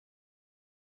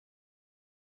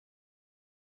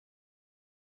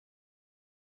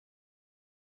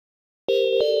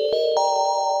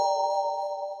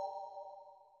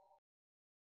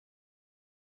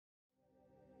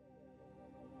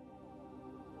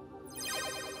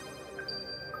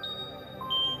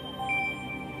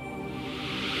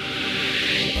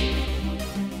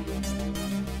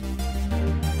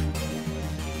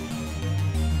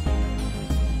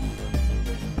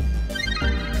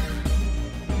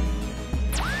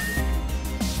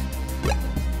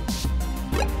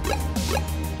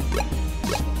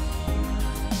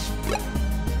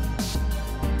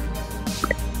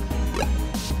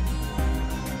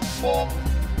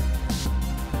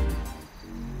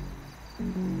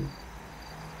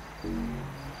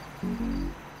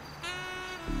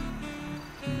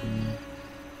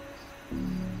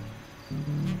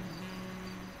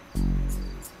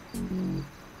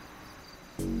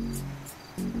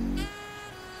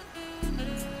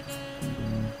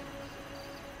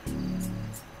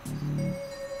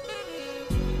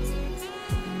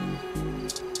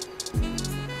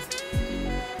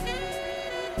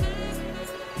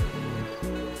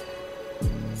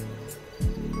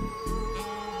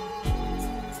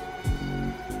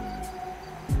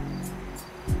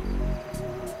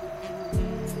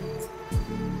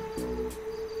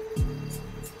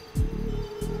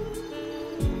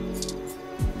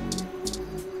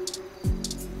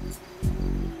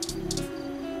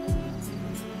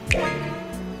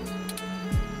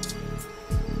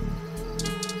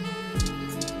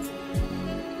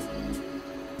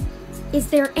Is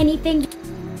there anything...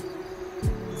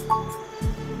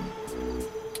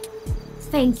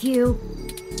 Thank you.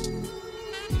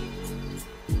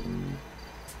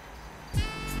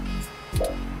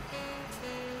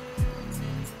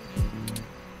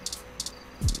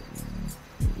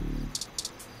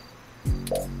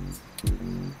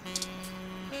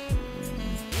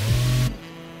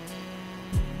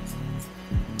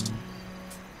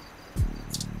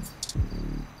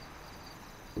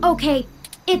 Okay,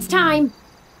 it's time.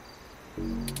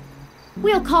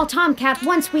 We'll call Tomcat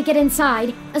once we get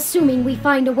inside, assuming we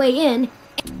find a way in.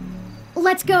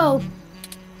 Let's go.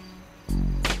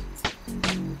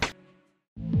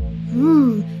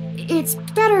 It's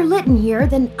better lit in here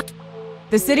than...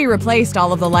 The city replaced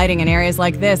all of the lighting in areas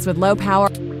like this with low power.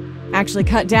 Actually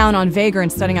cut down on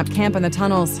vagrants setting up camp in the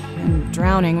tunnels and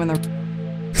drowning when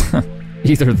they're...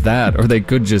 Either that, or they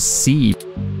could just see.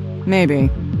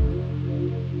 Maybe.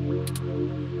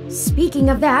 Speaking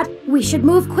of that, we should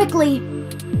move quickly.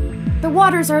 The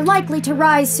waters are likely to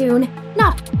rise soon.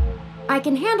 I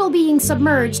can handle being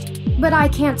submerged, but I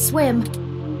can't swim.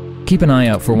 Keep an eye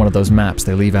out for one of those maps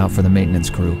they leave out for the maintenance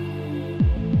crew.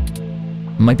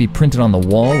 Might be printed on the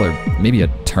wall, or maybe a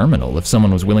terminal if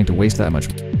someone was willing to waste that much.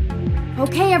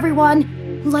 Okay,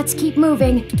 everyone, let's keep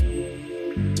moving.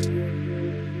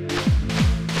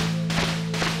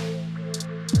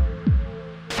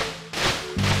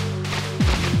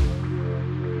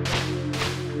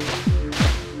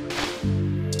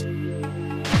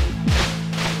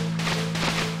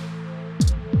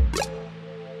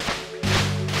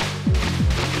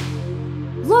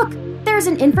 Look, there's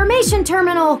an information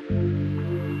terminal.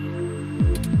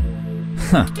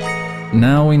 Huh.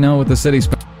 Now we know what the city's...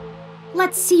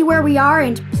 Let's see where we are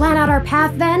and plan out our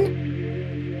path then.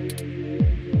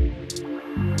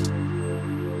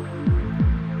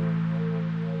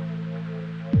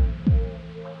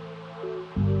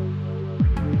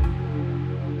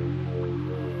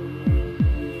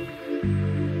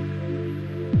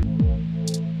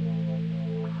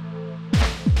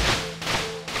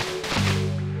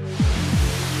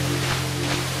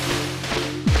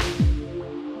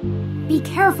 Be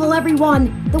careful,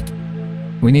 everyone.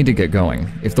 We need to get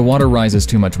going. If the water rises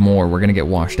too much more, we're gonna get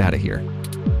washed out of here.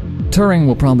 Turing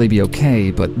will probably be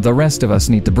okay, but the rest of us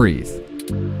need to breathe.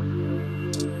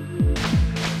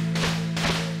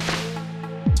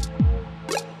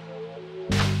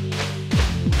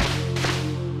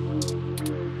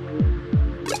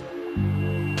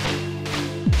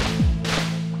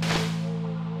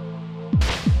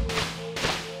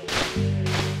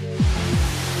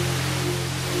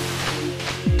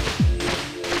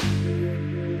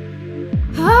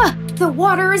 The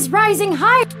water is rising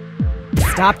high!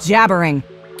 Stop jabbering!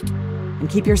 And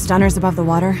keep your stunners above the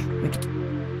water.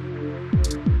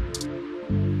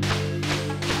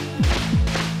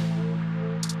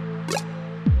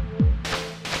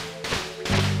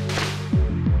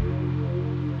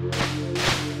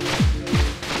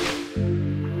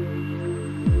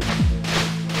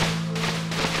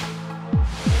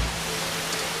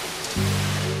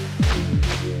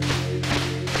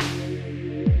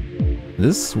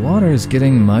 This water is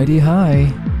getting mighty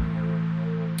high.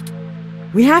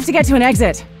 We have to get to an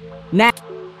exit. Now.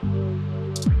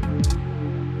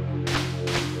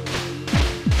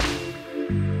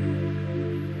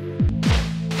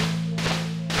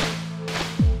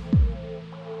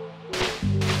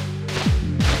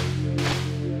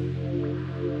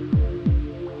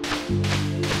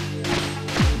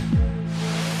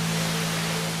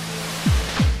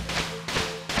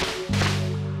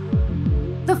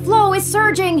 The flow is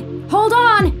surging! Hold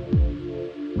on!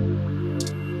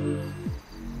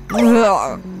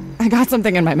 Ugh, I got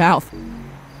something in my mouth.